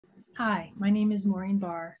Hi, my name is Maureen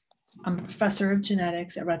Barr. I'm a professor of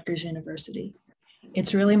genetics at Rutgers University.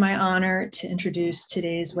 It's really my honor to introduce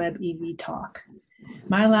today's WebEVTalk.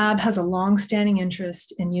 My lab has a long-standing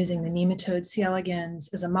interest in using the nematode C. elegans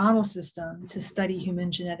as a model system to study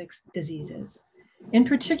human genetic diseases. In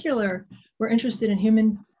particular, we're interested in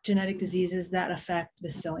human genetic diseases that affect the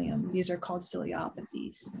cilium. These are called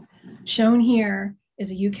ciliopathies. Shown here is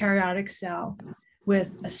a eukaryotic cell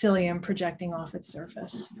with a cilium projecting off its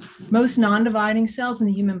surface. Most non-dividing cells in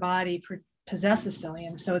the human body possess a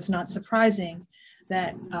cilium, so it's not surprising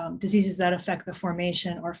that diseases that affect the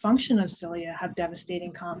formation or function of cilia have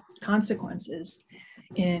devastating consequences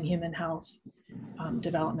in human health,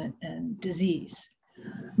 development, and disease.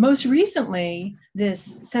 Most recently,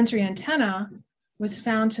 this sensory antenna was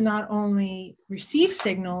found to not only receive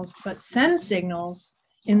signals, but send signals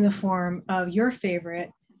in the form of your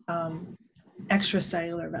favorite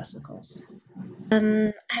extracellular vesicles.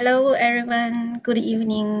 Hello, everyone. Good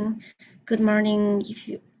evening, good morning if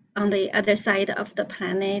you on the other side of the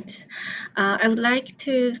planet. I would like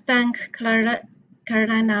to thank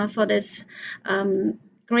Carolina for this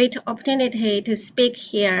great opportunity to speak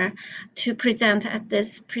here to present at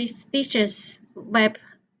this prestigious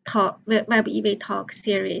WebEVTalk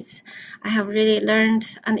series. I have really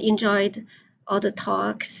learned and enjoyed all the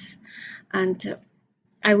talks, and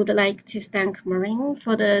I would like to thank Maureen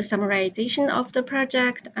for the summarization of the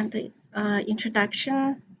project and the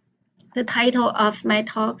introduction. The title of my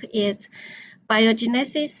talk is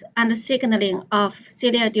Biogenesis and Signaling of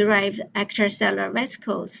Cilia Derived Extracellular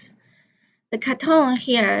Vesicles. The cartoon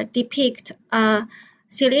here depicts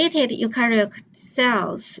ciliated eukaryotic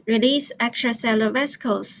cells release extracellular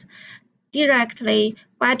vesicles directly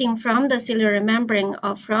budding from the ciliary membrane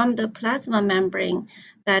or from the plasma membrane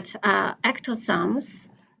that are ectosomes,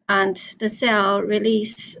 and the cell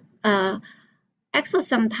release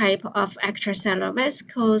exosome type of extracellular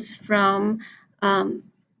vesicles from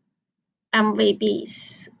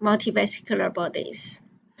MVBs, multivesicular bodies.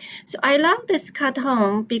 So I love this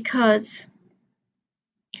cartoon because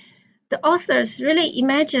the authors really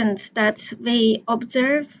imagined that we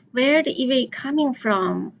observe where the EV coming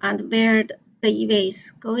from and where the EV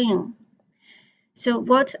is going. So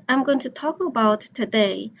what I'm going to talk about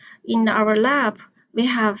today, in our lab, we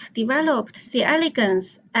have developed C.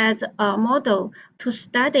 elegans as a model to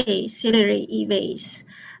study ciliary EVs,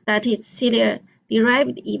 that is cilia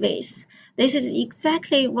derived EVs. This is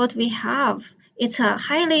exactly what we have. It's a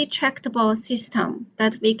highly tractable system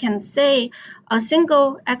that we can say a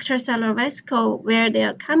single extracellular vesicle where they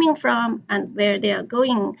are coming from and where they are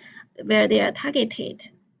going, where they are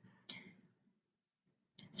targeted.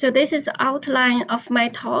 So this is the outline of my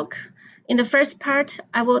talk. In the first part,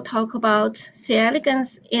 I will talk about C.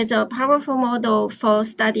 elegans is a powerful model for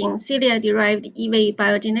studying cilia-derived EV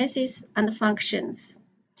biogenesis and functions.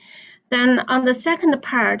 Then on the second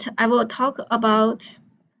part, I will talk about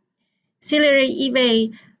ciliary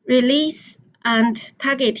EV release and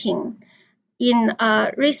targeting in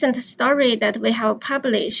a recent story that we have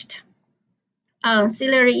published.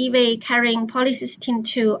 Ciliary EV carrying polycystin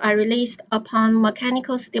 2 are released upon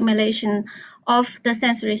mechanical stimulation of the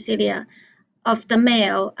sensory cilia of the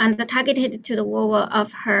male and targeted to the vulva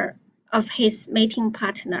of his mating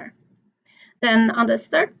partner. Then on the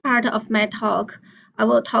third part of my talk, I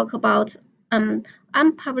will talk about an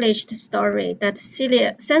unpublished story that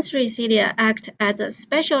sensory cilia act as a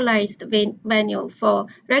specialized venue for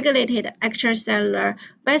regulated extracellular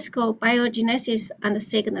vesicle biogenesis and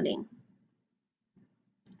signaling.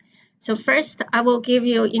 So first, I will give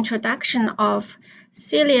you introduction of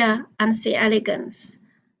cilia and C. elegans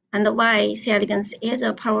and why C. elegans is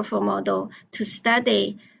a powerful model to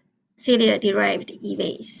study cilia-derived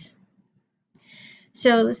EVs.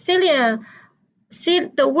 So cilia,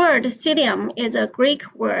 the word cilium is a Greek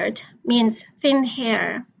word, means thin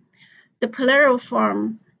hair. The plural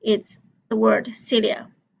form is the word cilia.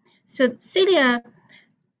 So cilia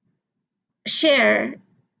share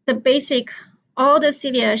the basic, all the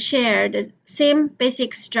cilia share the same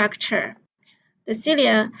basic structure. The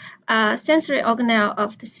cilia are sensory organelle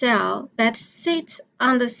of the cell that sit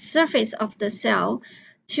on the surface of the cell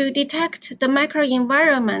to detect the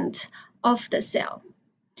microenvironment of the cell.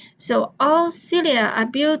 So all cilia are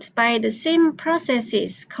built by the same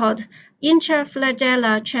processes called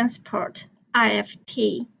intraflagellar transport,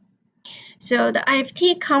 IFT. So the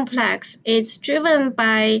IFT complex is driven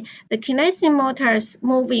by the kinesin motors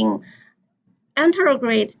moving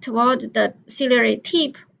anterograde toward the ciliary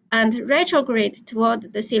tip and retrograde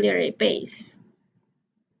toward the ciliary base.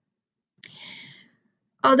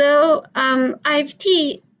 Although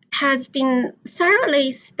IFT has been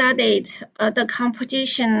thoroughly studied the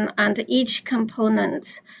composition and each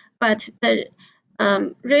component, but the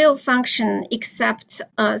real function except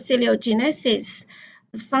cellulogenesis,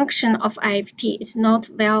 the function of IFT is not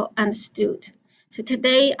well understood. So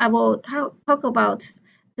today I will talk about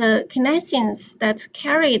the kinesins that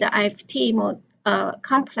carry the IFT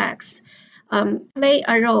complex play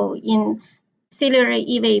a role in cellular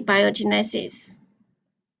EV biogenesis.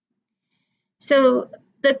 So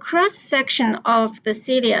the cross-section of the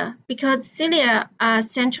cilia, because cilia are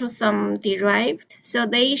centrosome derived, so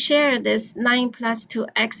they share this 9+2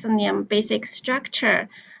 axonium basic structure.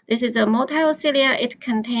 This is a motile cilia. It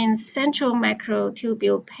contains central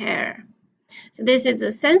microtubule pair. So this is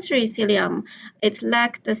a sensory cilium. It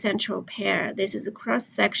lacks the central pair. This is a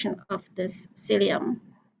cross-section of this cilium.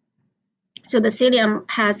 So the cilium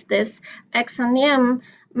has this axonium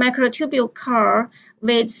microtubule core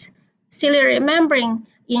with ciliary membrane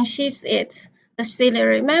ensheathes it. The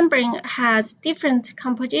ciliary membrane has different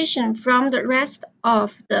composition from the rest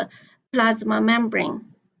of the plasma membrane.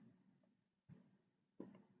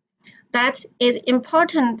 That is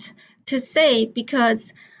important to say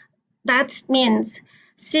because that means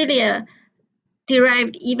cilia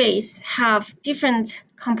derived EVs have different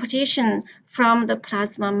composition from the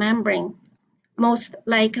plasma membrane, most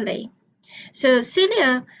likely. So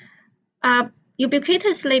cilia are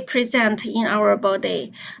ubiquitously present in our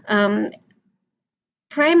body.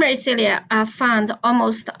 Primary cilia are found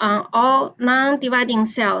almost on all non-dividing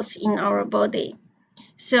cells in our body.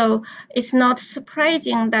 So it's not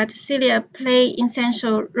surprising that cilia play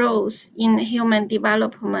essential roles in human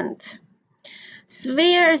development.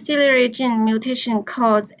 Severe ciliary gene mutation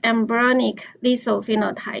cause embryonic lethal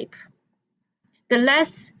phenotype. The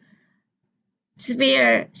less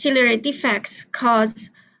severe ciliary defects cause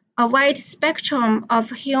a wide spectrum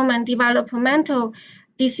of human developmental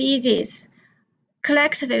diseases,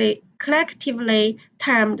 collectively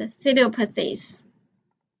termed ciliopathies.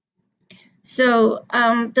 So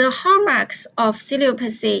the hallmarks of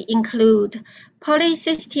ciliopathy include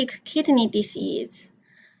polycystic kidney disease,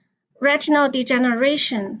 retinal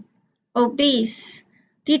degeneration, obese,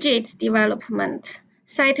 digit development,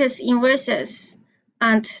 situs inversus,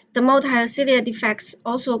 and the motile cilia defects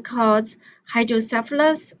also cause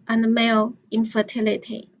hydrocephalus and male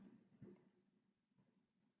infertility.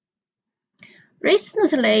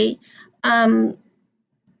 Recently,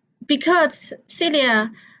 because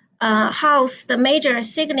cilia house the major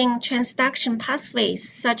signaling transduction pathways,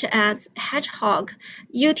 such as hedgehog,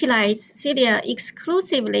 utilize cilia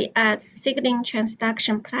exclusively as signaling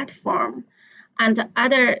transduction platform, and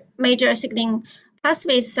other major signaling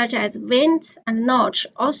pathways such as Wnt and Notch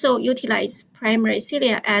also utilize primary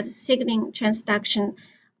cilia as signaling transduction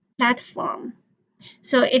platform.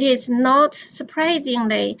 So it is not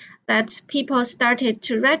surprisingly that people started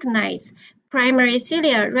to recognize primary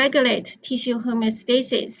cilia regulate tissue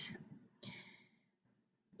homeostasis.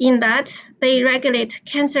 In that, they regulate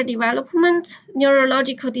cancer development,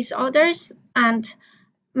 neurological disorders, and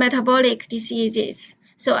metabolic diseases.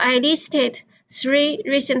 So I listed 3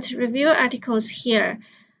 recent review articles here.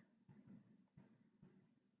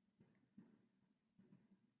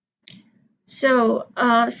 So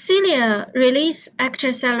cilia release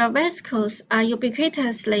extracellular vesicles are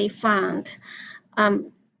ubiquitously found.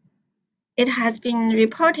 It has been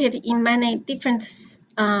reported in many different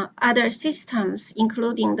other systems,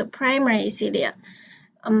 including the primary cilia.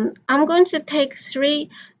 I'm going to take 3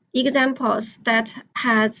 examples that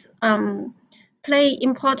has play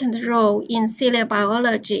important role in cilia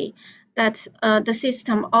biology that the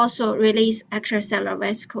system also release extracellular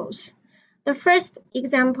vesicles. The first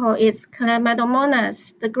example is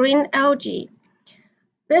Chlamydomonas, the green algae.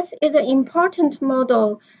 This is an important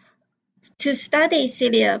model to study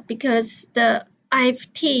cilia because the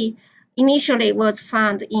IFT initially was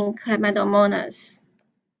found in Chlamydomonas.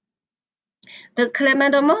 The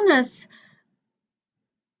Chlamydomonas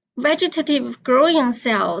vegetative growing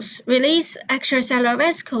cells release extracellular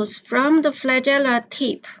vesicles from the flagella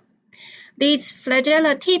tip. These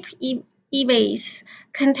flagella tip EVs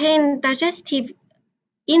contain digestive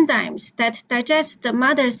enzymes that digest the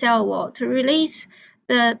mother cell wall to release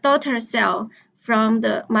the daughter cell from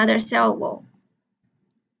the mother cell wall.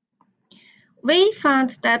 We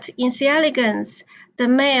found that in C. elegans, the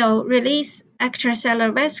male release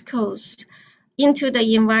extracellular vesicles into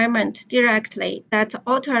the environment directly that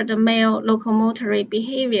alter the male locomotory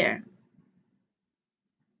behavior.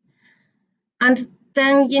 And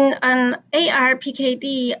then in an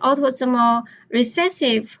ARPKD autosomal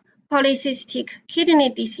recessive polycystic kidney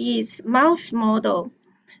disease mouse model,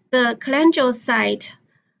 the cholangiocytes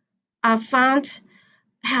are found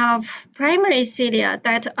have primary cilia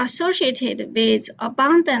that are associated with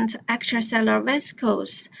abundant extracellular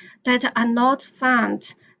vesicles that are not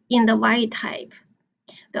found in the wild type.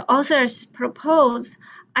 The authors propose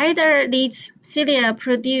either these cilia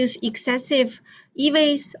produce excessive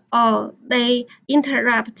EVs or they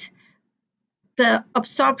interrupt the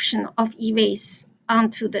absorption of EVs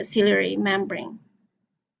onto the ciliary membrane.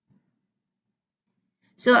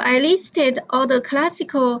 So I listed all the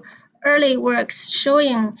classical early works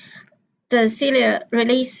showing the cilia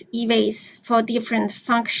release EVs for different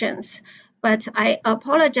functions, but I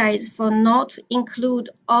apologize for not include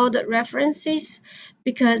all the references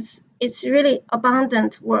because it's really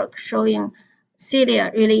abundant work showing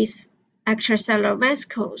cilia release extracellular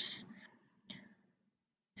vesicles.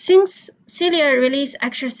 Since cilia release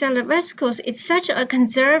extracellular vesicles is such a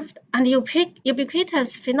conserved and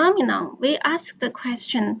ubiquitous phenomenon, we ask the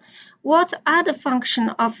question, what are the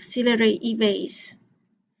functions of ciliary EVs?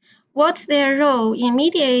 What's their role in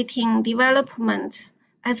mediating development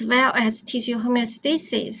as well as tissue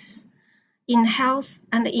homeostasis in health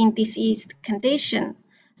and in diseased condition?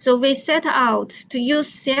 So we set out to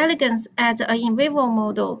use C. elegans as an in vivo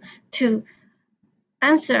model to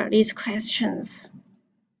answer these questions.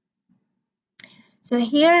 So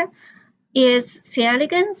here is C.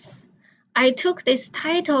 elegans. I took this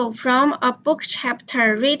title from a book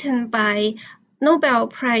chapter written by Nobel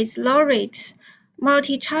Prize laureate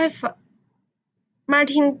Martin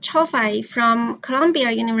Chaffee from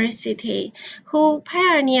Columbia University, who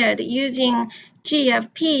pioneered using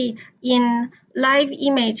GFP in live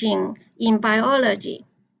imaging in biology.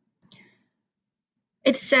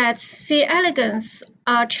 It says C. elegans,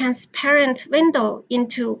 a transparent window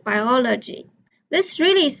into biology. This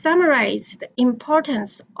really summarized the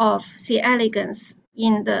importance of C. elegans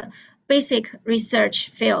in the basic research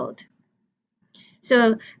field.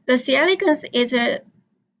 So the C. elegans is a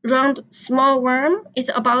round small worm. It's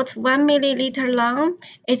about 1 milliliter long.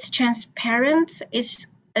 It's transparent. It's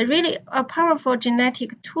really a powerful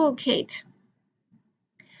genetic toolkit.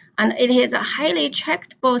 And it is a highly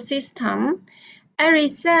tractable system. Every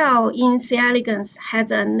cell in C. elegans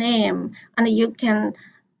has a name, and you can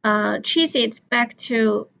trace it back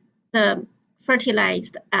to the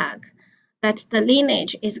fertilized egg, that the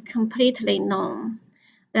lineage is completely known.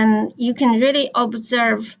 Then you can really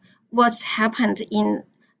observe what's happened in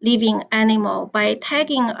living animal by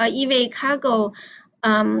tagging a EV cargo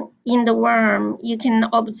in the worm. You can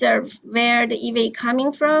observe where the EV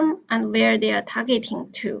coming from and where they are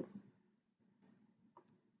targeting to.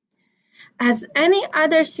 As any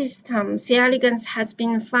other system, C. elegans has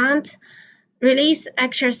been found release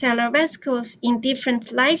extracellular vesicles in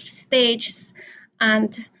different life stages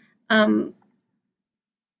and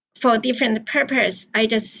for different purpose. I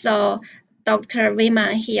just saw Dr.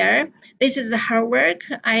 Wima here. This is her work.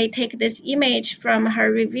 I take this image from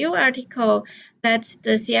her review article that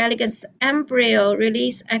the C. elegans embryo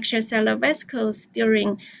release extracellular vesicles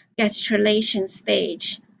during gastrulation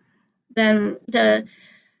stage. Then the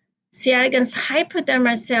C. elegans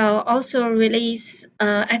hypodermal cell also release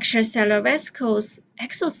extracellular vesicles,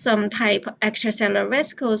 exosome-type extracellular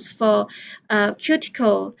vesicles for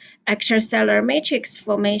cuticle extracellular matrix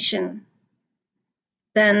formation.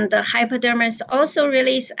 Then the hypodermis also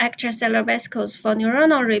release extracellular vesicles for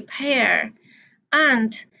neuronal repair,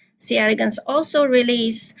 and C. elegans also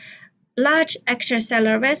release large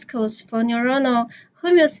extracellular vesicles for neuronal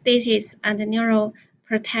homeostasis and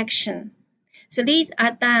neuroprotection. So these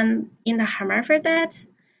are done in the hermaphrodite.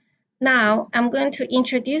 Now I'm going to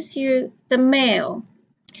introduce you the male.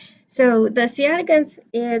 So the C. elegans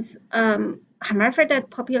is hermaphrodite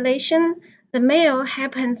population. The male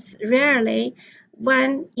happens rarely,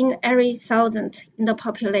 1 in every 1,000 in the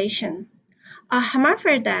population. A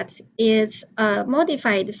hermaphrodite is a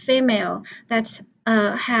modified female that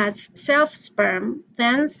has self-sperm,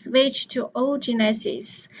 then switch to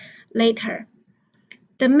oogenesis later.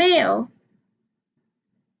 The male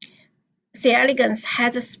C. elegans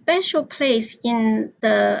has a special place in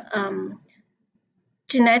the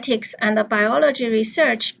genetics and the biology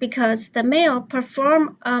research because the male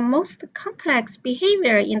perform a most complex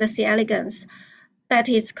behavior in the C. elegans that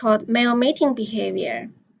is called male mating behavior.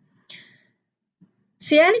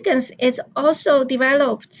 C. elegans is also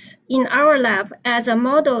developed in our lab as a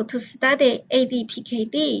model to study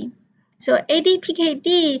ADPKD. So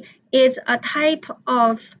ADPKD is a type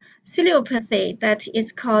of ciliopathy that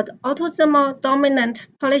is called autosomal dominant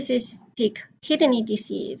polycystic kidney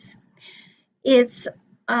disease. It's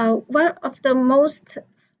one of the most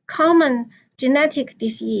common genetic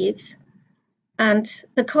disease, and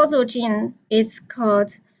the causal gene is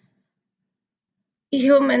called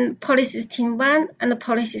human polycystin 1 and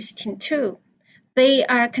polycystin 2. They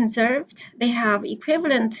are conserved. They have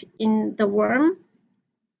equivalent in the worm.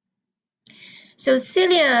 So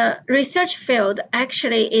Cilia research field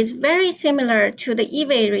actually is very similar to the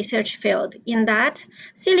EVA research field in that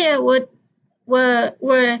cilia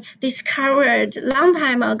were discovered long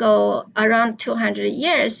time ago, around 200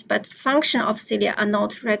 years, but function of cilia are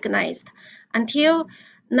not recognized. Until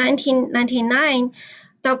 1999,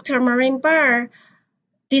 Dr. Maureen Barr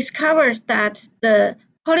discovered that the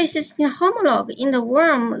polycystin homologue in the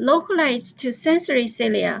worm localized to sensory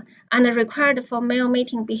cilia and required for male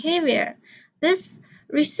mating behavior. This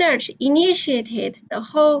research initiated the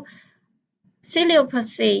whole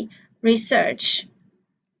ciliopathy research.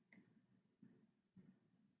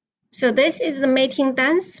 So this is the mating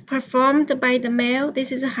dance performed by the male.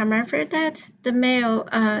 This is a hermaphrodite. The male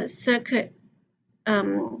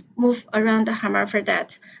move around the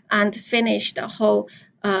hermaphrodite and finish the whole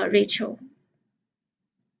ritual.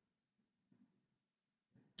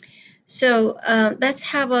 So let's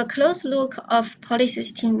have a close look of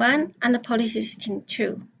polycystin 1 and polycystin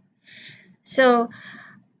 2. So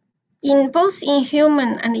both in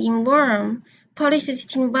human and in worm,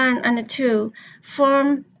 polycystin 1 and 2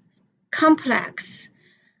 form complex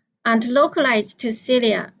and localized to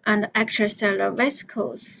cilia and extracellular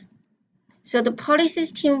vesicles. So the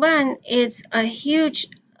polycystin 1 is a huge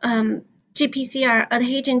GPCR,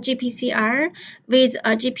 adhesion GPCR with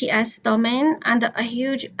a GPS domain and a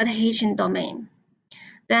huge adhesion domain.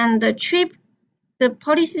 Then the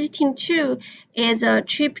polycystin 2 is a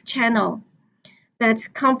trip channel that's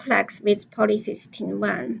complex with polycystin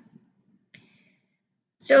 1.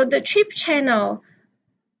 So the trip channel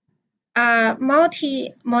are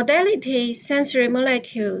multi-modality sensory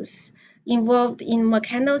molecules involved in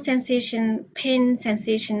mechanical sensation, pain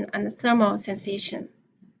sensation, and thermal sensation.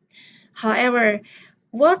 However,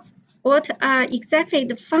 what are exactly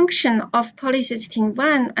the function of polycystin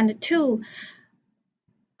 1 and 2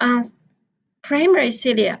 on primary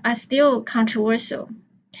cilia are still controversial.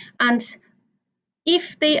 And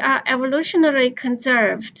if they are evolutionarily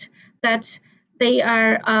conserved, that they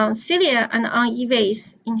are on cilia and on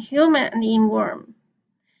EVAs in human and in worm,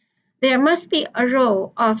 there must be a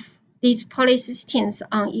role of these polycystins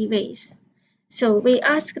on EVAs. So we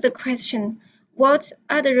ask the question, what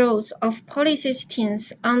are the roles of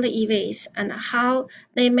polycystins on the EVAs and how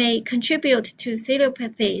they may contribute to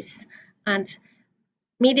ciliopathies and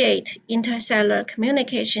mediate intercellular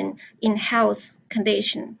communication in health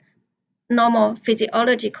condition, normal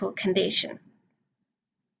physiological condition.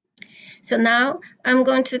 So now I'm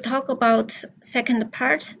going to talk about second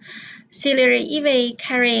part. Ciliary EVA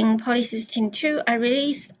carrying polycystin 2 are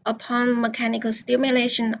released upon mechanical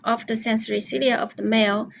stimulation of the sensory cilia of the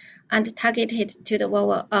male and targeted to the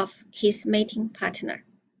vulva of his mating partner.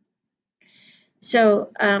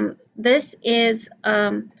 So this is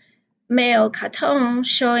male cartoon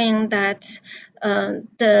showing that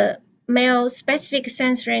the male specific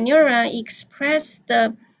sensory neuron express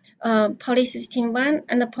the polycystin 1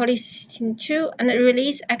 and the polycystin 2 and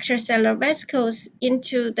release extracellular vesicles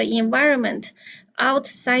into the environment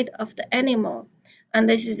outside of the animal. And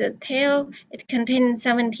this is a tail. It contains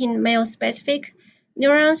 17 male specific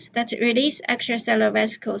neurons that release extracellular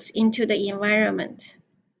vesicles into the environment.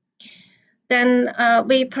 Then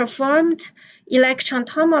we performed electron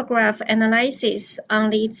tomograph analysis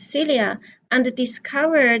on its cilia and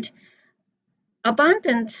discovered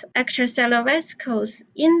abundant extracellular vesicles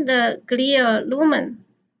in the glial lumen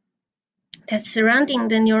that's surrounding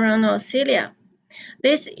the neuronal cilia.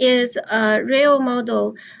 This is a real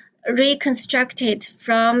model reconstructed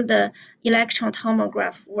from the electron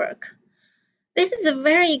tomograph work. This is a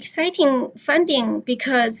very exciting finding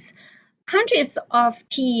because hundreds of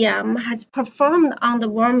TEM has performed on the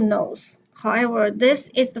worm nose. However, this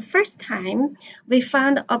is the first time we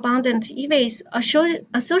found abundant EVAs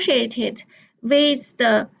associated with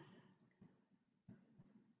the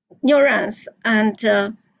neurons and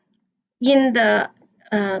in the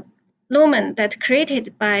lumen that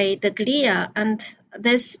created by the glia, and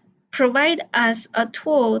this provide us a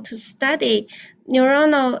tool to study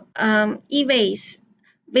neuronal EVAs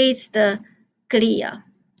with the glia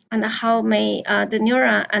and how may the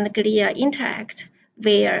neuron and the glia interact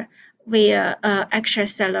via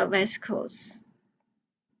extracellular vesicles.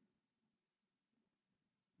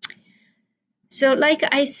 So like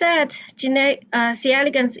I said, C.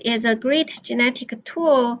 elegans is a great genetic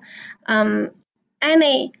tool.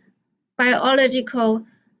 Any biological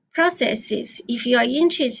processes, if you are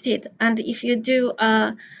interested and if you do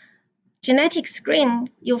a genetic screen,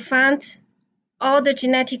 you find all the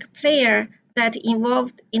genetic player that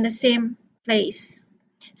involved in the same place.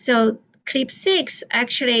 So CLIP6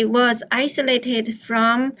 actually was isolated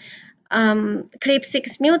from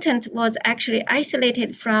CLIP6 mutant was actually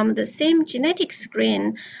isolated from the same genetic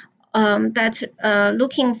screen that's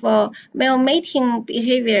looking for male mating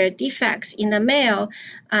behavior defects in the male,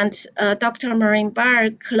 and Dr. Maureen Barr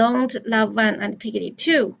cloned LAV1 and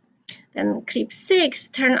PGD2. Then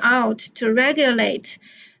CLIP6 turned out to regulate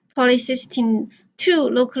polycystin 2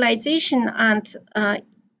 localization and the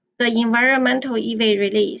environmental EV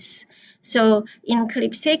release. So in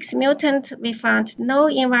CLIP6 mutant, we found no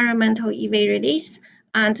environmental EV release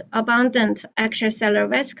and abundant extracellular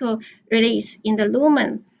vesicle release in the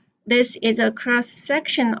lumen. This is a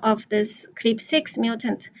cross-section of this CLIP6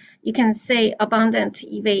 mutant. You can see abundant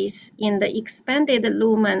EVs in the expanded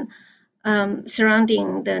lumen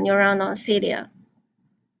surrounding the neuronal cilia.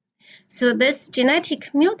 So this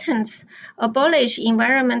genetic mutants abolish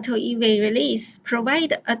environmental EV release,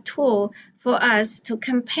 provide a tool for us to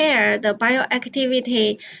compare the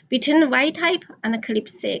bioactivity between wild type and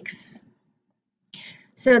CLIP6.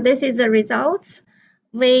 So this is the result.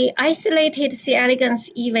 We isolated C. elegans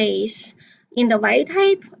EVs in the wild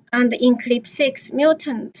type and in CLIP6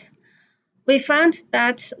 mutant. We found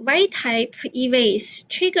that wild type EVs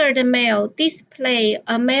trigger the male display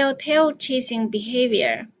a male tail chasing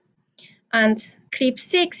behavior, and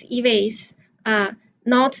CLIP6 EVs are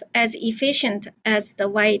not as efficient as the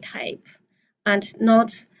wild type and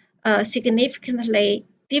not significantly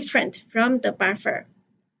different from the buffer.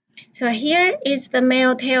 So here is the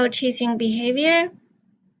male tail chasing behavior.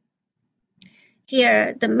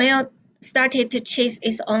 Here, the male started to chase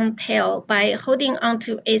its own tail by holding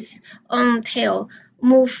onto its own tail,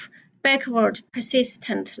 move backward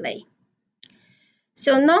persistently.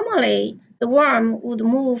 So normally, the worm would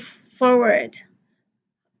move forward.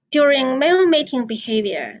 During male mating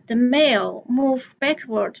behavior, the male moves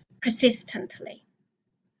backward persistently.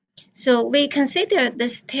 So we consider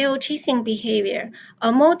this tail chasing behavior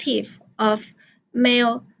a motif of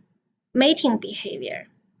male mating behavior.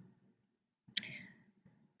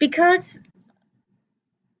 Because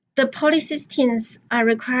the polycystins are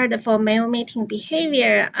required for male mating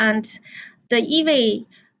behavior, and the EV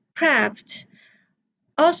prepped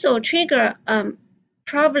also trigger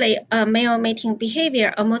probably a male mating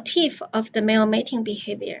behavior, a motif of the male mating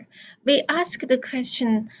behavior. We ask the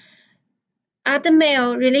question, are the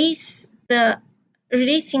male releasing the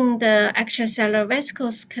extracellular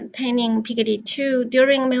vesicles containing PGD2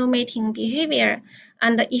 during male mating behavior?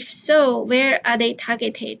 And if so, where are they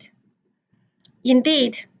targeted?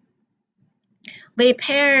 Indeed, we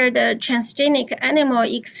paired the transgenic animal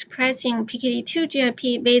expressing PGD2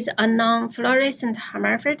 GLP with a non-fluorescent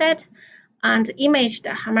hermaphrodite and imaged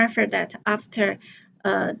the hermaphrodite after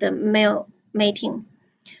the male mating.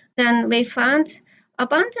 Then we found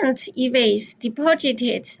abundant EVs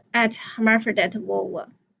deposited at hermaphrodite vulva.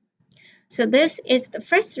 So this is the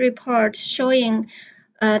first report showing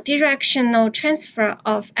directional transfer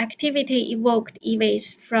of activity-evoked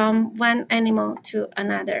EVs from one animal to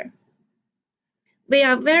another. We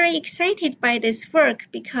are very excited by this work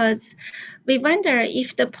because we wonder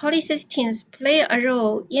if the polycystins play a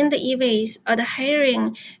role in the EVs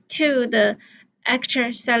adhering to the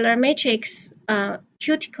extracellular matrix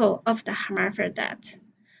cuticle of the hermaphrodite,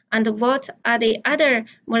 and what are the other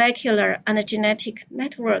molecular and genetic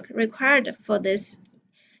network required for this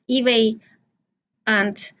EV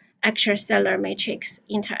and extracellular matrix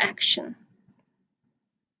interaction.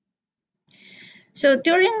 So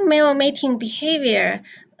during male mating behavior,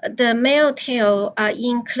 the male tail are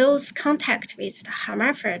in close contact with the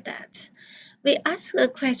hermaphrodite. We ask the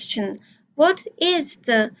question, what is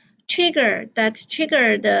the trigger that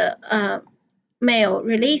triggered the male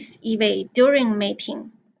release EV during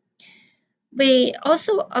mating? We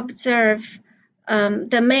also observe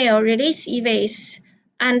the male release EVs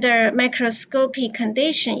under microscopic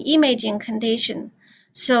condition, imaging condition.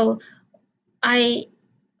 So I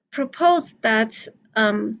propose that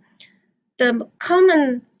the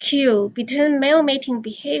common cue between male mating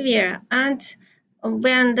behavior and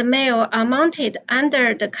when the male are mounted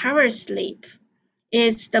under the cover slip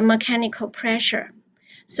is the mechanical pressure.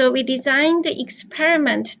 So we designed the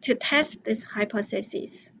experiment to test this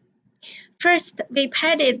hypothesis. First, we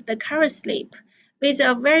padded the cover slip with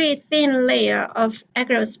a very thin layer of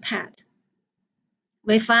agarose pad.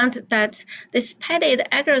 We found that this padded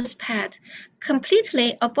agarose pad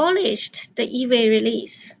completely abolished the EV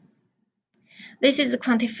release. This is a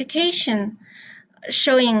quantification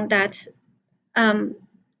showing that,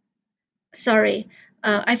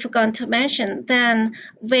 I forgot to mention, then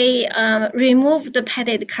we remove the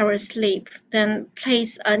padded cover slip, then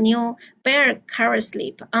place a new bare cover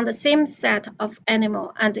slip on the same set of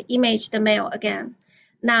animal and image the male again.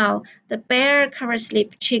 Now, the bare cover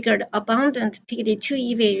slip triggered abundant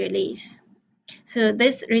PKD2 EV release. So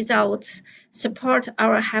these results support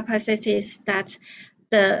our hypothesis that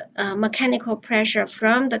the mechanical pressure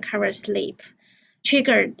from the cover slip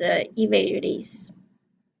triggered the EV release.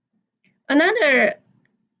 Another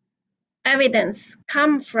evidence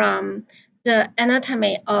come from the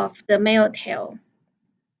anatomy of the male tail.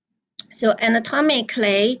 So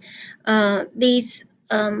anatomically, these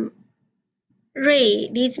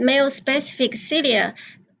male-specific cilia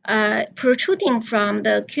protruding from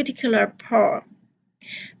the cuticular pore.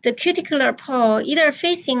 The cuticular pore either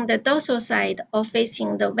facing the dorsal side or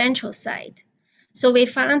facing the ventral side. So we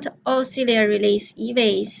found all cilia release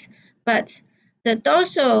EVs, but the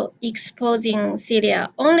dorsal exposing cilia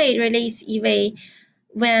only release EV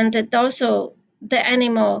when the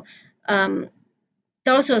animal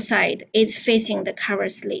dorsal side is facing the cover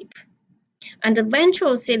slip. And the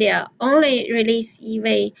ventral cilia only release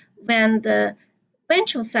EV when the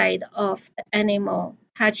ventral side of the animal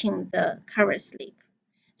touching the cover slip.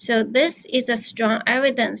 So this is a strong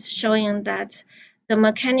evidence showing that the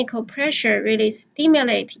mechanical pressure really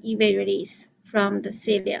stimulates EV release from the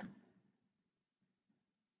cilia.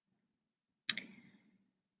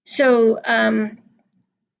 So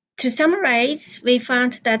to summarize, we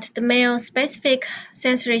found that the male-specific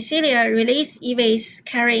sensory cilia release EVs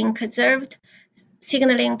carrying conserved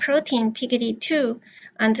signaling protein PKD2,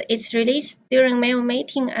 and it's released during male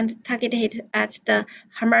mating and targeted at the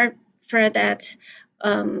hermaphrodite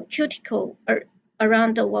cuticle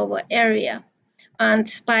around the vulva area.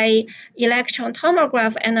 And by electron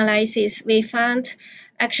tomograph analysis, we found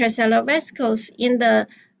extracellular vesicles in the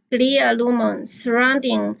glia lumen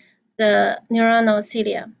surrounding the neuronal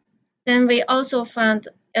cilia. Then we also found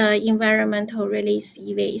environmental release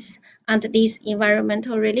EVs, and these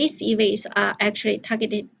environmental release EVs are actually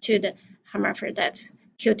targeted to the hermaphrodite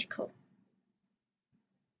cuticle.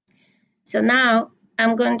 So now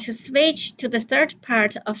I'm going to switch to the third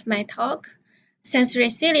part of my talk. Sensory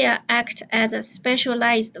cilia act as a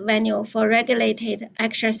specialized venue for regulated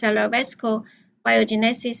extracellular vesicle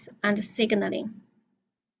biogenesis and signaling.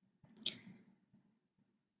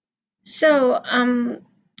 So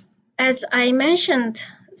as I mentioned,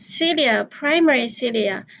 primary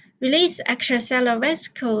cilia release extracellular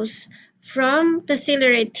vesicles from the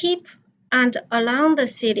ciliary tip and along the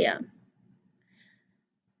cilia.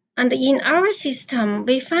 And in our system,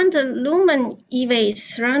 we found the lumen EVs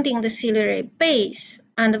surrounding the ciliary base,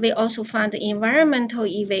 and we also found environmental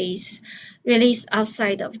EVs released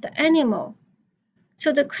outside of the animal.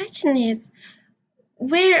 So the question is,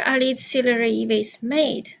 where are these ciliary EVs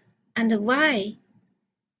made, and why?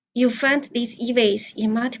 You find these EVs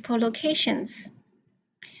in multiple locations.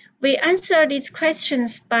 We answer these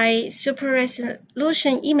questions by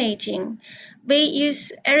super-resolution imaging. We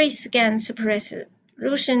use Airiscan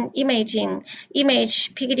super-resolution imaging,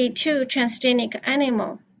 image PKD2 transgenic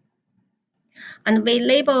animal. And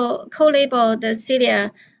we co-label the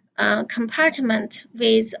cilia compartment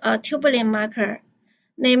with a tubulin marker,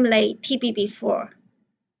 namely TBB4.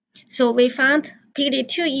 So we found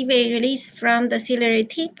PKD2 EV released from the ciliary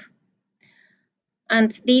tip,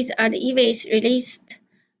 and these are the EVs released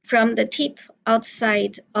from the tip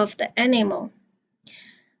outside of the animal.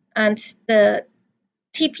 And the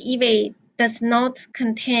tip EV does not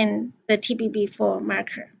contain the TBB4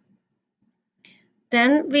 marker.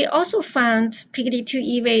 Then we also found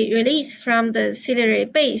PKD2 EV released from the ciliary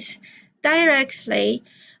base directly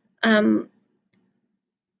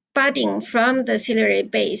budding from the ciliary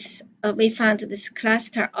base. We found this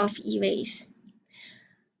cluster of EVs.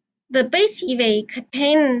 The base EV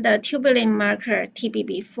contains the tubulin marker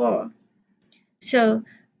TBB4. So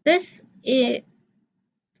this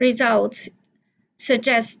results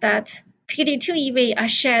suggest that PKD2 EV are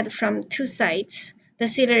shed from two sides, the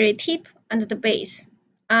ciliary tip and the base,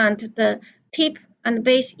 and the tip and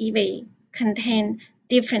base EV contain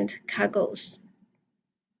different cargoes.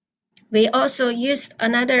 We also used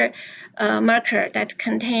another marker that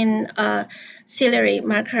contains a ciliary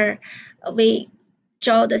marker. We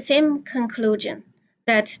draw the same conclusion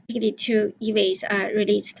that PKD2 EVs are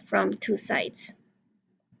released from two sides.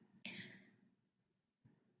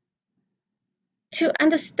 To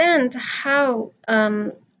understand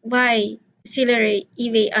why ciliary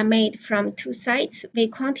EV are made from two sides, we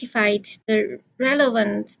quantified the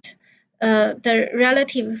relevant the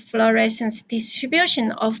relative fluorescence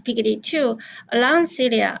distribution of PKD2 along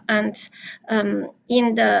cilia and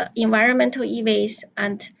in the environmental EVs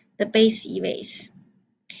and the base EVs.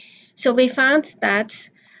 So we found that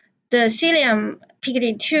the cilium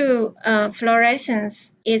PKD2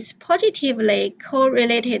 fluorescence is positively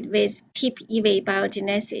correlated with tip EV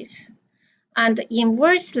biogenesis and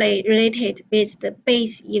inversely related with the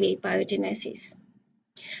base EV biogenesis.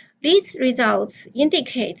 These results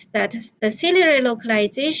indicate that the cellular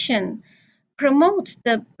localization promotes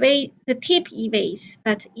the tip EVs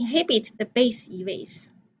but inhibit the base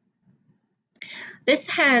EVs. This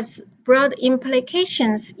has broad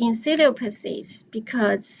implications in ciliopathies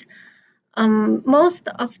because most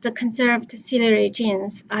of the conserved ciliary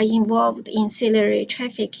genes are involved in ciliary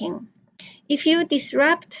trafficking. If you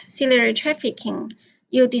disrupt ciliary trafficking,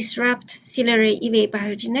 you disrupt ciliary EV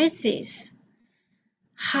biogenesis.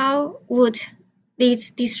 How would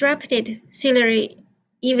this disrupted ciliary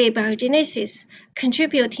EV biogenesis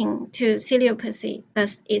contributing to ciliopathy?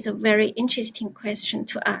 That is a very interesting question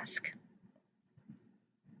to ask.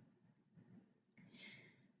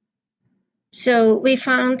 So we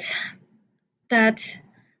found that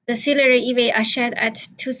the ciliary EV are shed at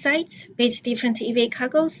two sites with different EV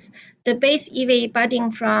cargoes. The base EV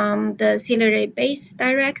budding from the ciliary base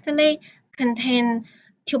directly contain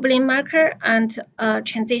tubulin marker and a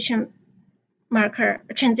transition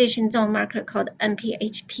zone marker called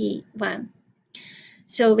NPHP1.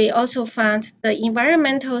 So we also found the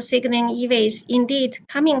environmental signaling EVs indeed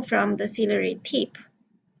coming from the ciliary tip.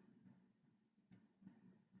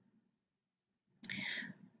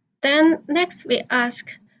 Then next we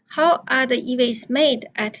ask, how are the EVs made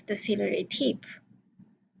at the ciliary tip?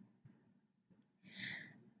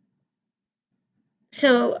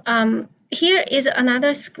 So here is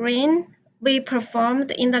another screen we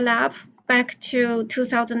performed in the lab back to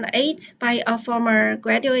 2008 by a former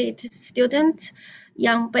graduate student,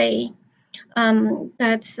 Yang Bei.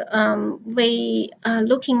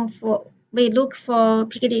 We look for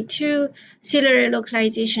PKD2 cellular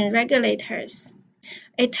localization regulators.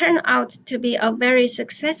 It turned out to be a very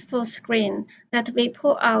successful screen that we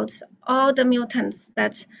pull out all the mutants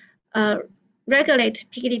that regulate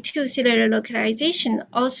PKD2 cellular localization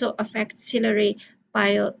also affect ciliary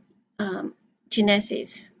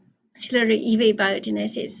biogenesis, ciliary EV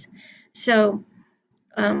biogenesis. So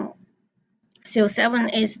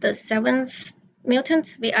CL7 is the 7th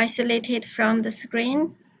mutant we isolated from the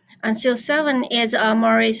screen. And CL7 is a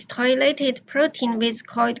Morris-toylated protein with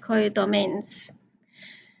coil domains.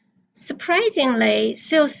 Surprisingly,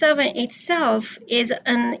 CL7 itself is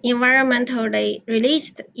an environmentally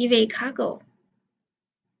released EV cargo.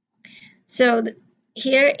 So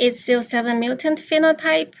here is CL7 mutant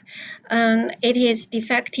phenotype. It is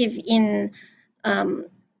defective in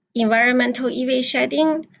environmental EV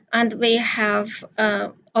shedding, and we have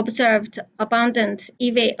observed abundant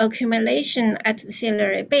EV accumulation at the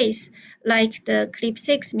ciliary base, like the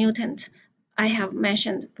CLIP6 mutant I have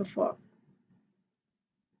mentioned before.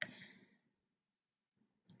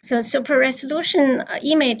 So super resolution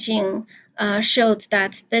imaging showed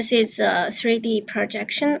that this is a 3D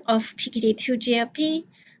projection of PKD2 GLP.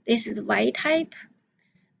 This is Y type.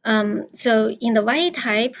 So in the Y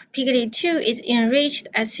type, PKD2 is enriched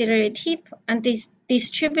at ciliary tip and is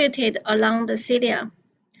distributed along the cilia.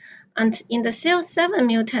 And in the CL7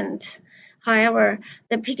 mutant, however,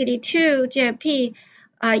 the PKD2 GLP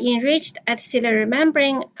are enriched at ciliary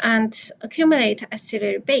membrane and accumulate at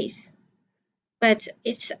ciliary base, but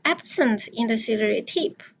it's absent in the ciliary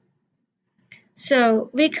tip. So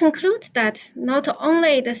we conclude that not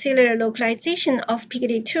only the cellular localization of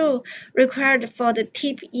PKD2 required for the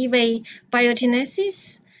tip EV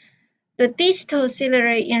biogenesis, the distal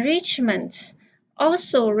ciliary enrichment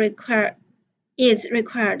also is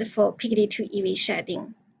required for PKD2 EV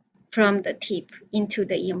shedding from the tip into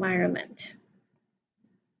the environment.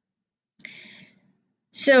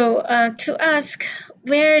 So to ask,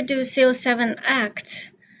 where do CL7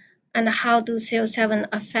 act and how do CL7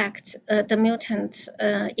 affect the mutant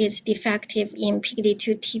is defective in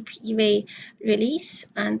PKD2 tip EV release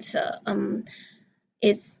and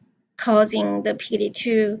it's causing the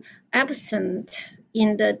PKD2 absent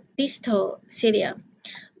in the distal cilia.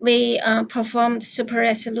 We performed super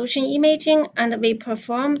resolution imaging and we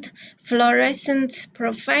performed fluorescent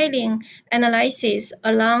profiling analysis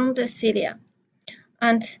along the cilia.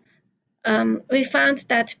 And we found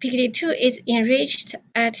that PKD2 is enriched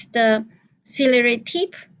at the ciliary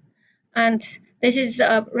tip, and this is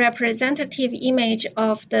a representative image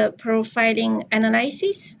of the profiling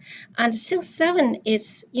analysis, and CL7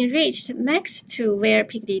 is enriched next to where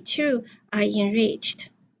PKD2 are enriched.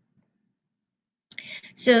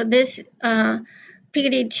 So this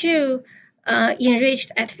PGD2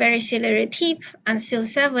 enriched at varicillary tip and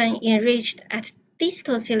CO7 enriched at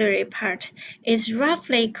distal ciliary part is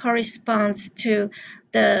roughly corresponds to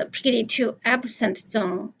the PGD2 absent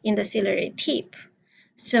zone in the ciliary tip.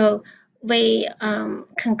 So we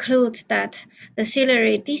conclude that the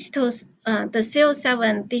ciliary distal, the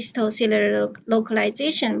CO7 distal ciliary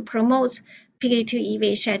localization promotes PGD2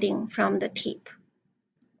 EV shedding from the tip.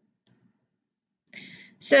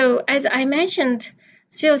 So as I mentioned,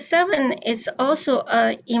 CO7 is also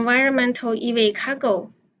an environmental EV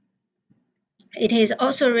cargo. It is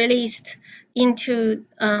also released into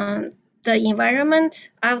the environment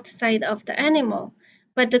outside of the animal.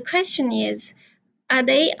 But the question is, are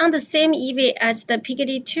they on the same EV as the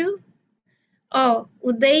PGD2? Or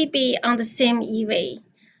would they be on the same EV?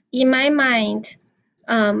 In my mind,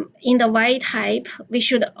 in the wild type, we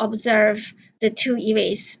should observe the two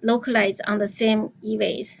EVs localized on the same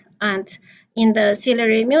EVs. And in the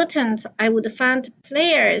ciliary mutant, I would find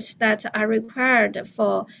players that are required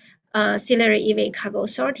for ciliary EV cargo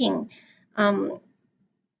sorting.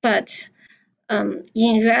 But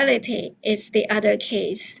in reality, it's the other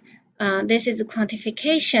case. This is a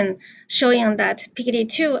quantification showing that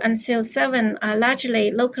PGD2 and CO7 are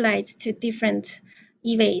largely localized to different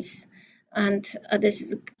EVs. And this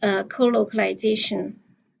is co-localization.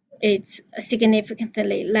 It's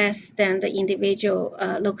significantly less than the individual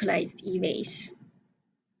localized EVs.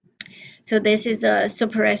 So this is a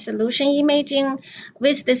super resolution imaging.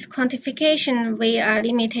 With this quantification, we are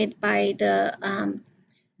limited by the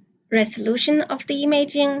resolution of the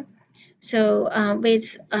imaging. So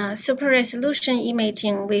with super resolution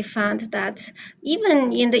imaging, we found that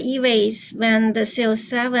even in the EVs, when the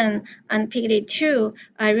CO7 and PGD2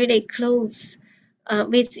 are really close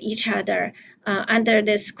with each other, under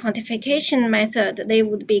this quantification method, they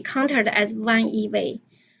would be counted as one EV.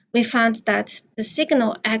 We found that the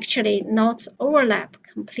signal actually not overlap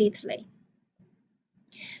completely.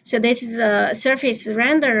 So this is a surface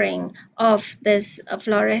rendering of this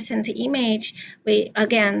fluorescent image.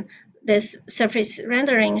 This surface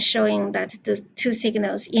rendering showing that the two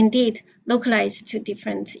signals indeed localize to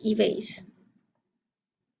different EVs.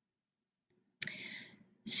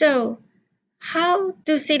 So how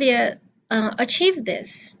do cilia achieve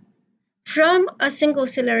this? From a single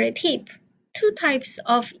ciliary tip, two types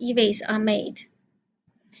of EVs are made.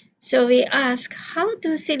 So we ask, how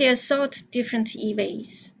do cilia sort different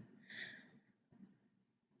EVs?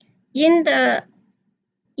 In the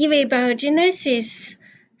EV biogenesis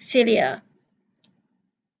cilia,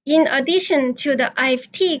 in addition to the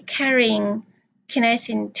IFT carrying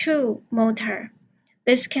kinesin 2 motor,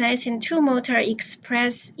 this kinesin 2 motor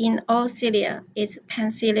expressed in all cilia is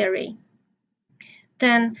panciliary.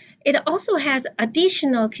 Then it also has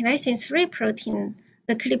additional kinesin 3 protein,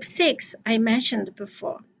 the CLIP6 I mentioned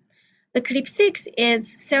before. The CLIP6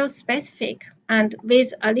 is cell-specific and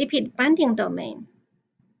with a lipid binding domain.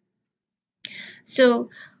 So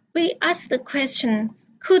we asked the question,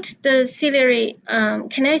 could the ciliary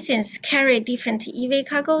kinesins carry different EV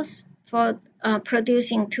cargos for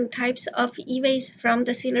producing two types of EVs from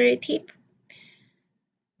the ciliary tip?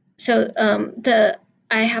 So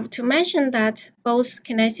I have to mention that both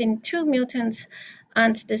kinesin 2 mutants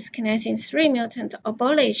and this kinesin 3 mutant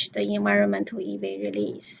abolish the environmental EV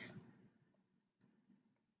release.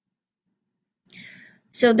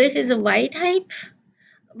 So this is a wild type.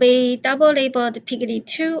 We double labeled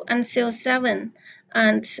PGD2 and CO7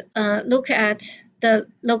 and look at the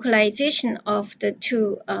localization of the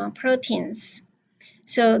two proteins.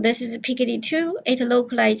 So this is PGD2. It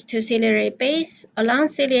localized to ciliary base, along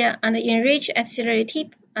cilia, and enriched at ciliary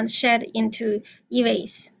tip and shed into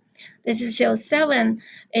EVs. This is CO7.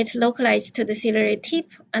 It localized to the ciliary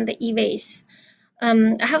tip and the EVs.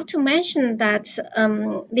 I have to mention that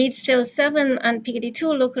these CO7 and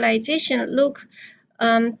PGD2 localization look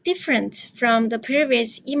different from the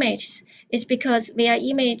previous images. Is because we are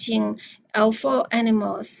imaging L4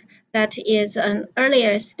 animals that is an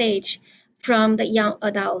earlier stage from the young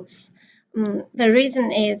adults. The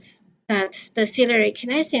reason is that the ciliary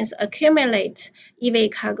kinesins accumulate EV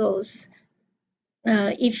cargos.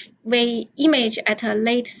 If we image at a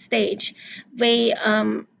late stage, we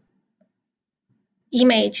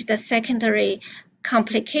image the secondary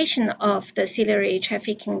complication of the ciliary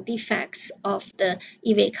trafficking defects of the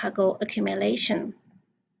EV cargo accumulation.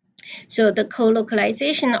 So the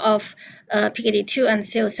co-localization of PGD2 and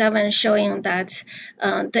CO7 showing that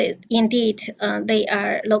they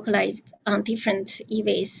are localized on different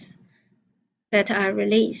EVs that are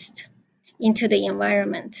released into the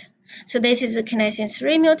environment. So this is the kinesin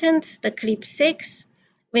 3 mutant, the CLIP6.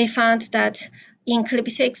 We found that in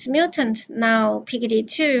CLIP6 mutant, now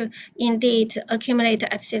PKD2 indeed accumulate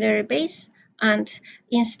at ciliary base, and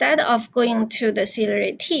instead of going to the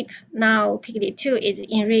ciliary tip, now PKD2 is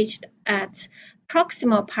enriched at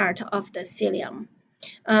proximal part of the cilium.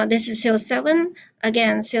 This is CL7.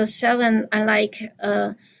 Again, CL7, unlike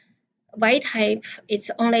Y type,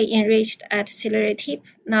 it's only enriched at ciliary tip.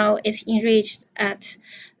 Now it's enriched at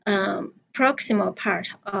proximal part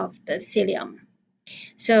of the cilium.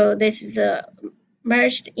 So this is a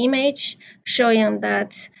merged image showing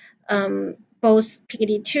that both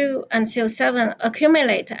PKD2 and CL7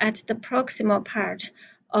 accumulate at the proximal part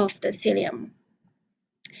of the cilium.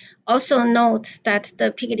 Also note that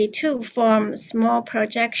the PKD2 form small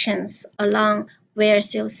projections along where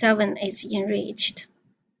CL7 is enriched.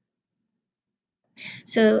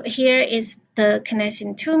 So here is the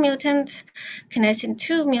kinesin 2 mutant. Kinesin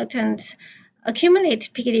 2 mutant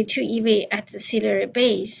accumulate PKD2 EV at the ciliary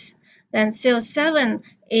base. Then CL7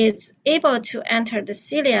 is able to enter the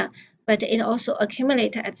cilia, but it also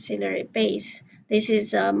accumulates at ciliary base. This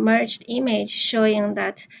is a merged image showing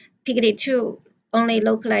that PKD2 only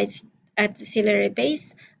localized at the ciliary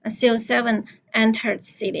base, and CL7 entered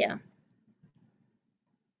cilia.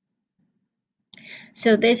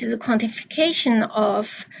 So this is a quantification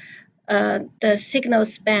of the signal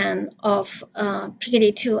span of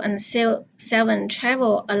PKD2 and CL7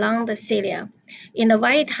 travel along the cilia. In the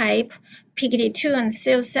Y type, PKD2 and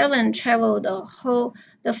CL7 travel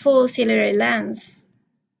the full ciliary length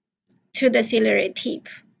to the ciliary tip.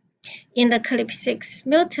 In the CLIP6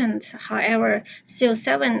 mutant, however,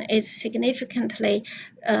 CL7 is significantly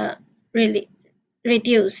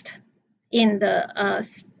reduced in the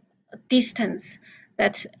distance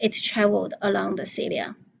that it traveled along the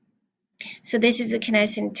cilia. So this is a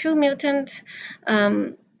kinesin 2 mutant,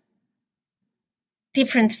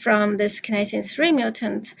 different from this kinesin 3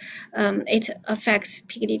 mutant. It affects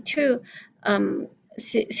PKD2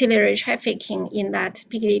 ciliary trafficking in that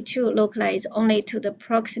PKD2 localized only to the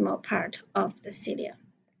proximal part of the cilia.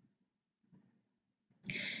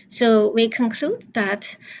 So we conclude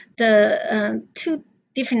that the two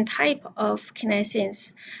different types of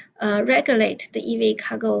kinesins regulate the EV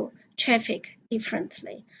cargo traffic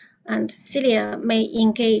differently, and cilia may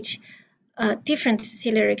engage different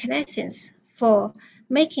ciliary kinesins for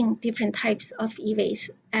making different types of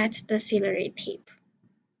EVs at the ciliary tip.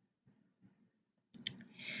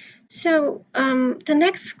 So the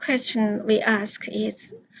next question we ask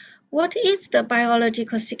is, what is the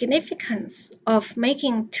biological significance of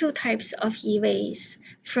making two types of EVs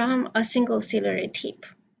from a single ciliary tip?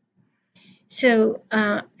 So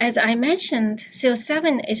as I mentioned,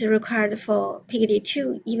 CL7 is required for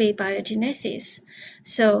PKD2 EV biogenesis.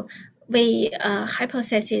 So we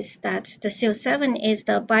hypothesize that the CL7 is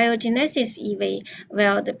the biogenesis EV,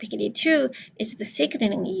 while the PKD2 is the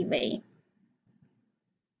signaling EV.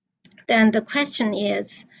 Then the question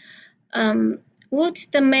is, would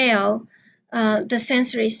the male, the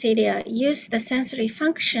sensory cilia, use the sensory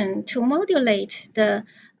function to modulate the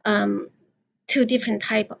two different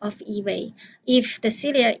types of EV if the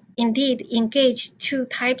cilia indeed engage two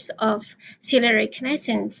types of ciliary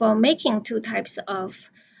kinesin for making two types of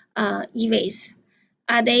EVs?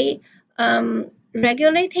 Are they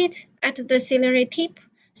regulated at the ciliary tip?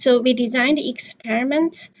 So we designed the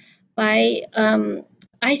experiment by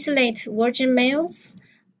isolate virgin males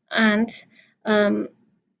and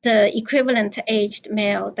the equivalent aged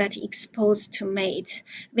male that exposed to mate.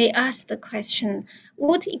 We asked the question,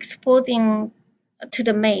 would exposing to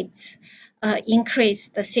the mates increase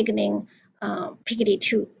the signaling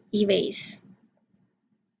PKD2 EVs?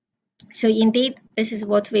 So indeed, this is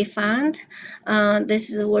what we found. This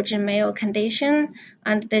is a virgin male condition,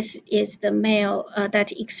 and this is the male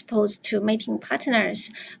that exposed to mating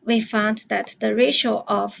partners. We found that the ratio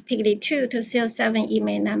of PKD2 to CL7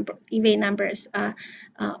 EV numbers are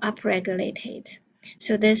upregulated.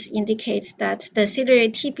 So this indicates that the ciliary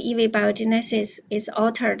tip EV biogenesis is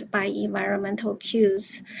altered by environmental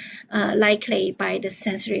cues, likely by the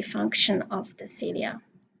sensory function of the cilia.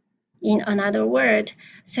 In another word,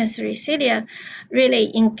 sensory cilia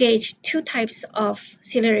really engage two types of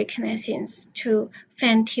ciliary kinesins to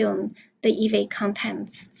fine-tune the EV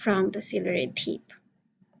contents from the ciliary tip.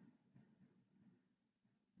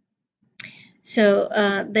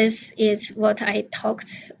 So this is what I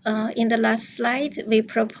talked in the last slide. We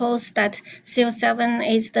proposed that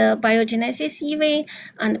CL7 is the biogenesis EV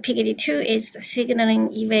and PKD2 is the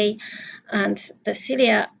signaling EV, and the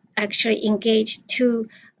cilia actually engage two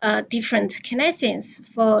different kinesins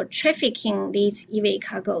for trafficking these EV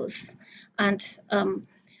cargoes. And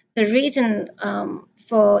the reason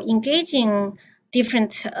for engaging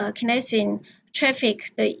different kinesin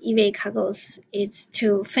traffic the EV cargos is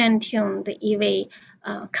to fine-tune the EV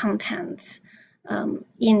content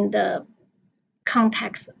in the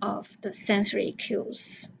context of the sensory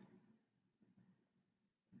cues.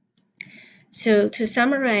 So to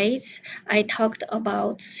summarize, I talked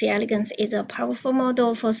about C. elegans is a powerful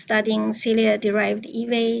model for studying cilia derived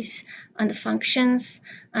EVs and functions.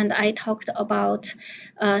 And I talked about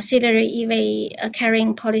cellular EV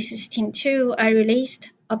carrying polycystin 2 are released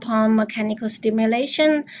upon mechanical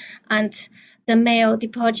stimulation, and the male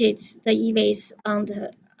deposits the EVs on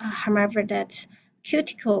the hermaphrodite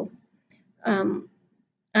cuticle.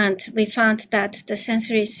 And we found that the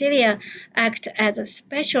sensory cilia act as a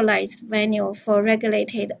specialized venue for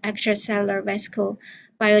regulated extracellular vesicle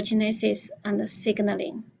biogenesis and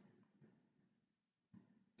signaling.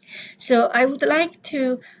 So I would like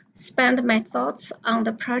to spend my thoughts on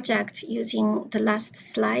the project using the last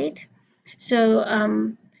slide.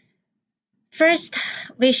 So first,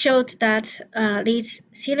 we showed that these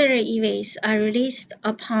cellular EVs are released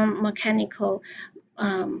upon mechanical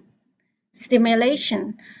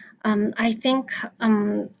stimulation. I think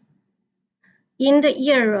in the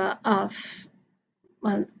era of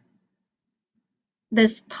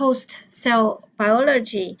this post-cell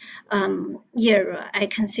biology era, I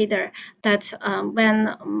consider that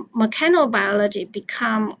when mechanobiology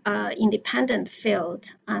become an independent field,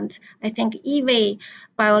 and I think EV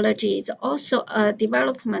biology is also a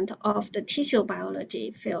development of the tissue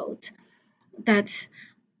biology field, that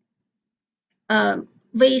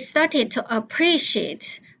we started to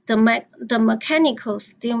appreciate the mechanical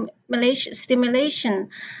stimulation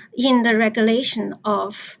in the regulation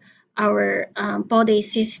of our body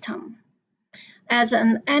system. As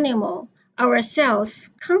an animal, our cells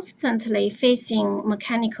constantly facing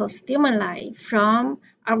mechanical stimuli from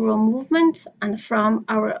our movement and from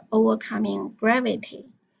our overcoming gravity.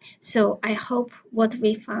 So I hope what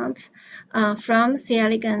we found from C.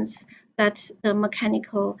 elegans that the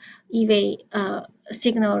mechanical EV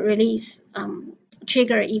signal release,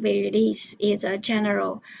 trigger EV release is a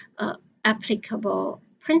general applicable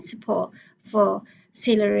principle for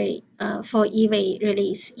for EV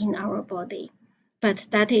release in our body. But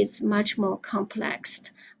that is much more complex,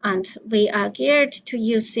 and we are geared to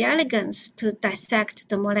use C. elegans to dissect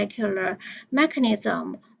the molecular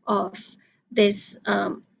mechanism of this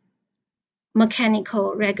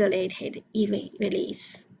mechanical regulated EV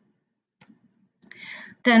release.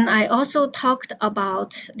 Then I also talked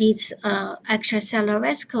about these extracellular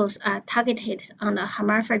vesicles are targeted on the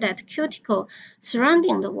hermaphrodite cuticle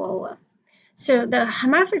surrounding the vulva. So the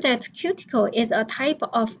hermaphrodite cuticle is a type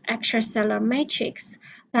of extracellular matrix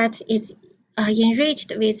that is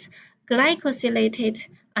enriched with glycosylated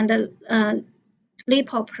and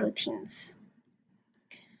lipoproteins.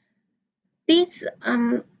 These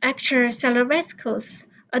extracellular vesicles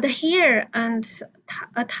adhere and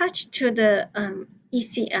attach to the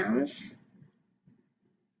ECMs.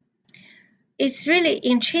 It's really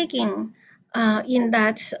intriguing in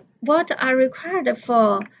that what are required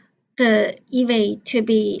for the EV to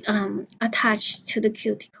be attached to the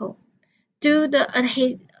cuticle. Do the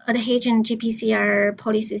adhesion GPCR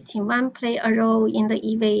polycystin 1 play a role in the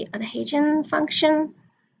EV adhesion function?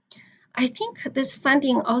 I think this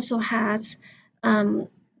finding also has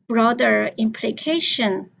broader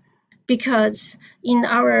implication, because in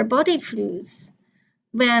our body fluids,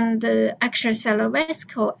 when the extracellular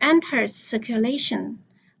vesicle enters circulation,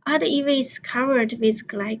 are the EVs covered with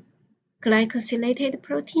glycosylated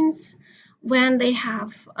proteins? When they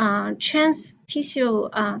have trans tissue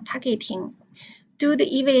targeting, do the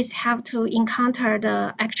EVs have to encounter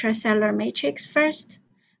the extracellular matrix first?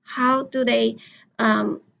 How do they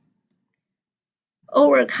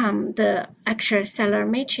overcome the extracellular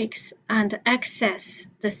matrix and access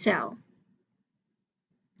the cell?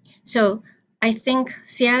 So I think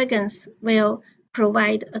C. elegans will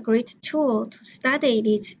provide a great tool to study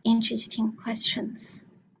these interesting questions.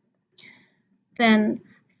 Then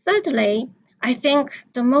thirdly, I think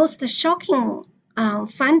the most shocking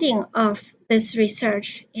finding of this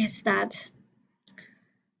research is that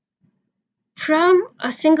from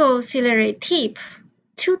a single ciliary tip,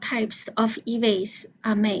 two types of EVs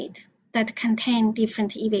are made that contain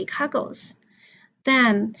different EV cargos.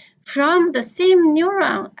 Then from the same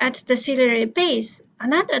neuron at the ciliary base,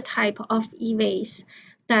 another type of EVs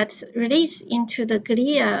that release into the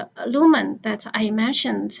glia lumen that I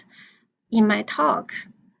mentioned in my talk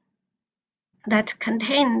that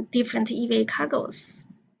contain different EV cargos.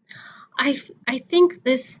 I think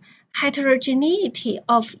this heterogeneity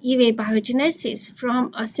of EV biogenesis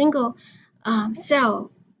from a single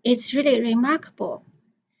cell is really remarkable.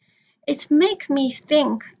 It makes me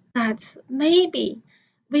think that maybe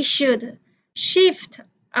we should shift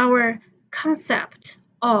our concept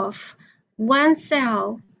of one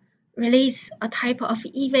cell release a type of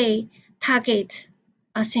EV target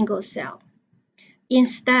a single cell.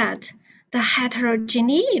 Instead, the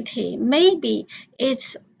heterogeneity maybe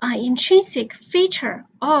is an intrinsic feature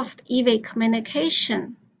of EV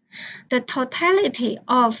communication. The totality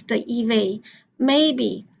of the EV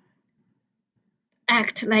maybe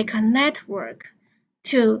act like a network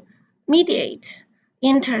to mediate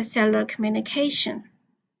intercellular communication.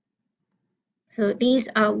 So these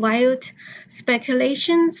are wild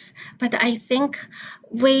speculations, but I think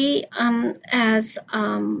we, as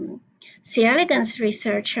C. elegans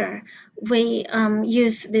researcher, we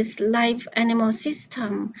use this live animal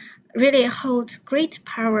system really hold great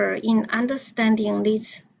power in understanding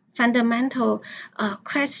these fundamental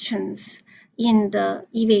questions in the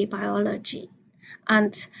EV biology.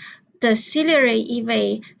 And the ciliary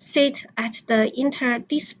EV sit at the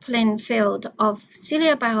interdiscipline field of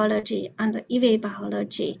cilia biology and EV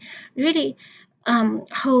biology, really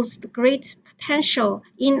holds great potential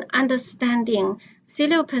in understanding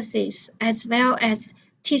ciliopathies as well as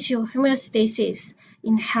tissue homeostasis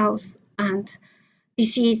in health and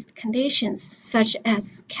disease conditions such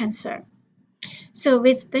as cancer. So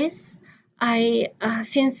with this, I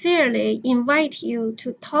sincerely invite you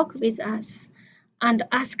to talk with us and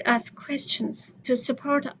ask us questions to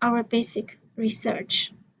support our basic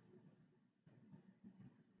research.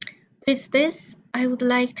 With this, I would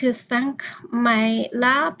like to thank my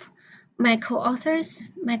lab, my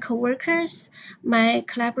co-authors, my co-workers, my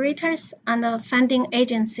collaborators, and funding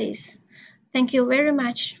agencies. Thank you very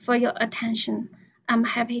much for your attention. I'm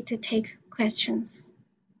happy to take questions.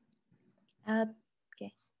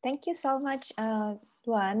 Okay, thank you so much,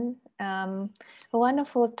 Juan. A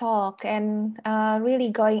wonderful talk and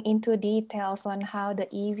really going into details on how the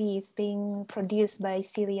EV is being produced by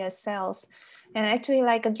cilia cells. And actually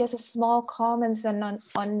like just a small comments on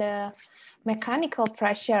the mechanical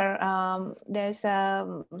pressure. There's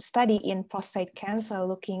a study in prostate cancer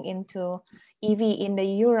looking into EV in the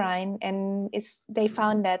urine, and they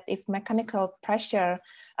found that if mechanical pressure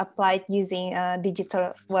applied using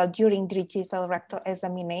during digital rectal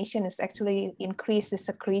examination, is actually increase the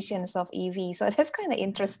secretions of EV. So that's kind of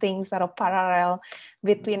interesting sort of parallel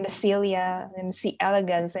between the cilia and C.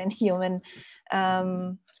 elegans and human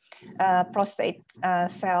prostate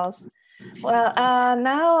cells. Well,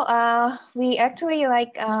 now we actually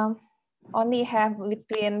only have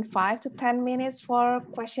between 5 to 10 minutes for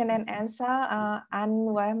question and answer.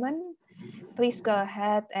 Anne Wyman, please go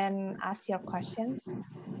ahead and ask your questions.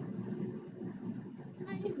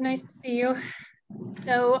 Hi, nice to see you.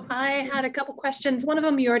 So I had a couple questions. One of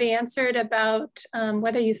them you already answered about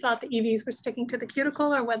whether you thought the EVs were sticking to the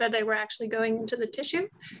cuticle or whether they were actually going into the tissue.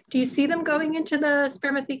 Do you see them going into the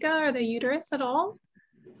spermatheca or the uterus at all?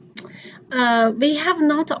 We have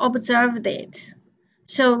not observed it.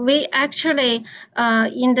 So we actually,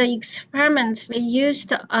 in the experiment, we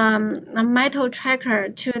used a metal tracker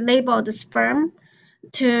to label the sperm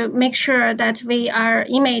to make sure that we are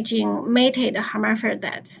imaging mated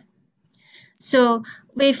hermaphrodite. So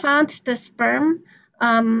we found the sperm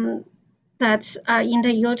that's in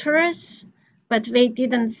the uterus, but we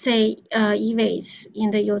didn't see EVs in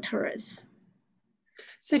the uterus.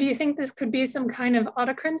 So do you think this could be some kind of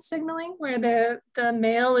autocrine signaling where the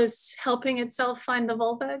male is helping itself find the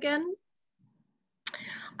vulva again?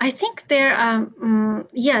 I think there are,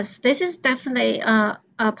 yes, this is definitely a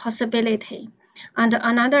possibility. And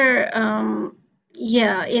another,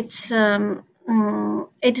 yeah,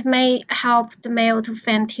 it may help the male to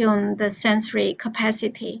fine-tune the sensory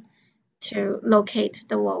capacity to locate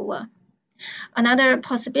the vulva. Another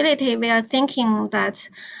possibility, we are thinking that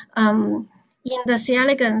in the C.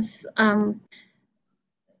 elegans,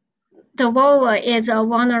 the vulva is a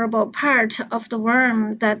vulnerable part of the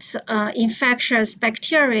worm that infectious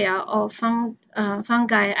bacteria or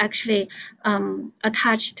fungi actually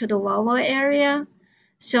attach to the vulva area.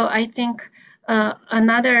 So I think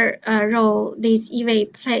another role these EV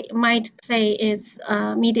might play is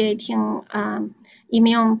mediating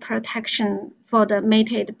immune protection for the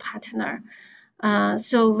mated partner.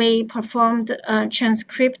 So we performed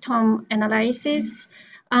transcriptome analysis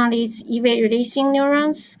on these EV releasing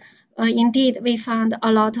neurons. Indeed, we found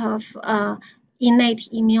a lot of innate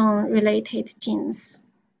immune-related genes.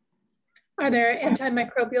 Are there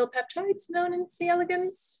antimicrobial peptides known in C.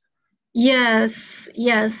 elegans? Yes,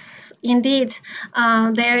 yes, indeed.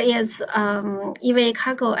 There is EV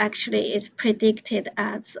cargo actually is predicted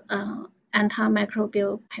as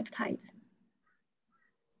antimicrobial peptide.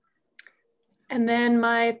 And then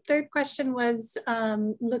my third question was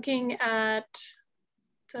looking at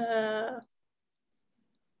the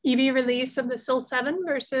EV release of the SIL7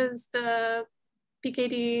 versus the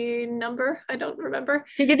PKD number. I don't remember.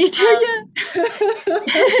 PKD2,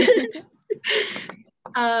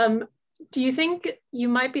 yeah. Do you think you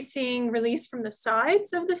might be seeing release from the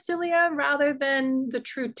sides of the cilia rather than the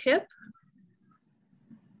true tip?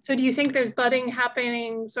 So do you think there's budding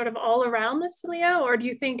happening sort of all around the cilia, or do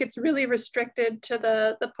you think it's really restricted to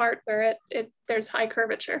the part where there's high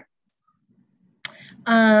curvature?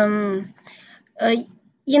 In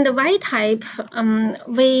the Y type,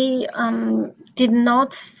 we did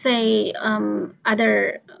not say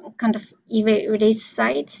other kind of EV release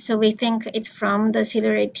site, so we think it's from the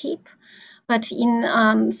ciliary tip. But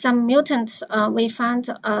in some mutants, we found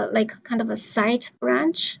like kind of a side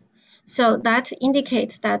branch. So that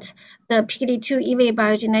indicates that the PKD2 EV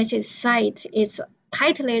biogenesis site is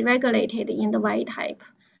tightly regulated in the Y type,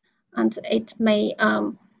 and it may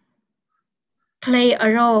play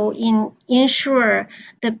a role in ensure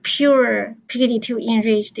the pure PKD2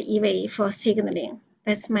 enriched EV for signaling.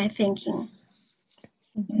 That's my thinking.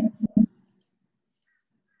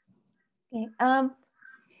 Okay.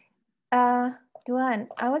 Juan,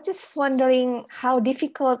 I was just wondering how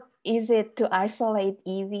difficult is it to isolate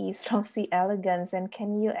EVs from C. elegans, and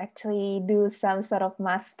can you actually do some sort of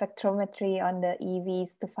mass spectrometry on the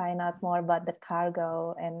EVs to find out more about the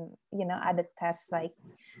cargo and other tests like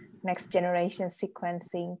next generation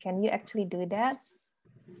sequencing? Can you actually do that?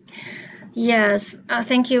 Yes,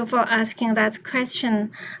 thank you for asking that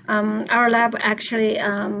question. Our lab actually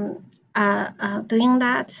doing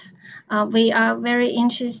that. We are very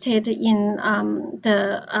interested in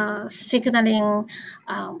the signaling,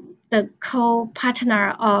 the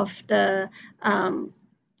co-partner of the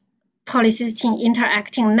polycystin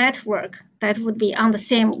interacting network that would be on the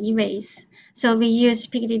same EVs. So we use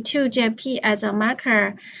PKD2 GFP as a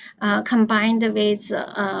marker combined with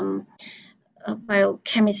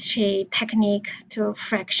biochemistry technique to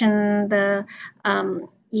fraction the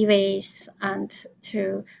EVs and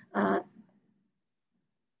to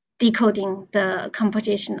decoding the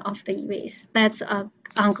composition of the EVs. That's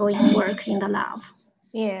ongoing work in the lab.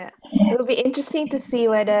 Yeah, it will be interesting to see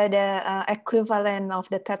whether the equivalent of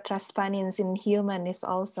the tetraspanins in human is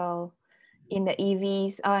also in the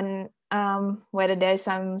EVs, on whether there's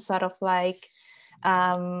some sort of like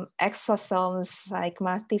exosomes, like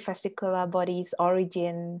multivesicular bodies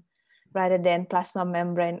origin rather than plasma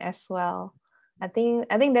membrane as well. I think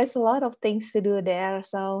there's a lot of things to do there.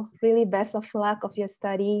 So really best of luck of your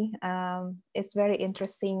study. It's very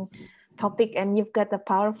interesting topic, and you've got a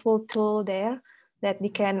powerful tool there that you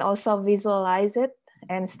can also visualize it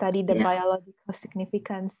and study the biological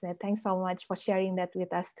significance. Thanks so much for sharing that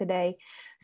with us today.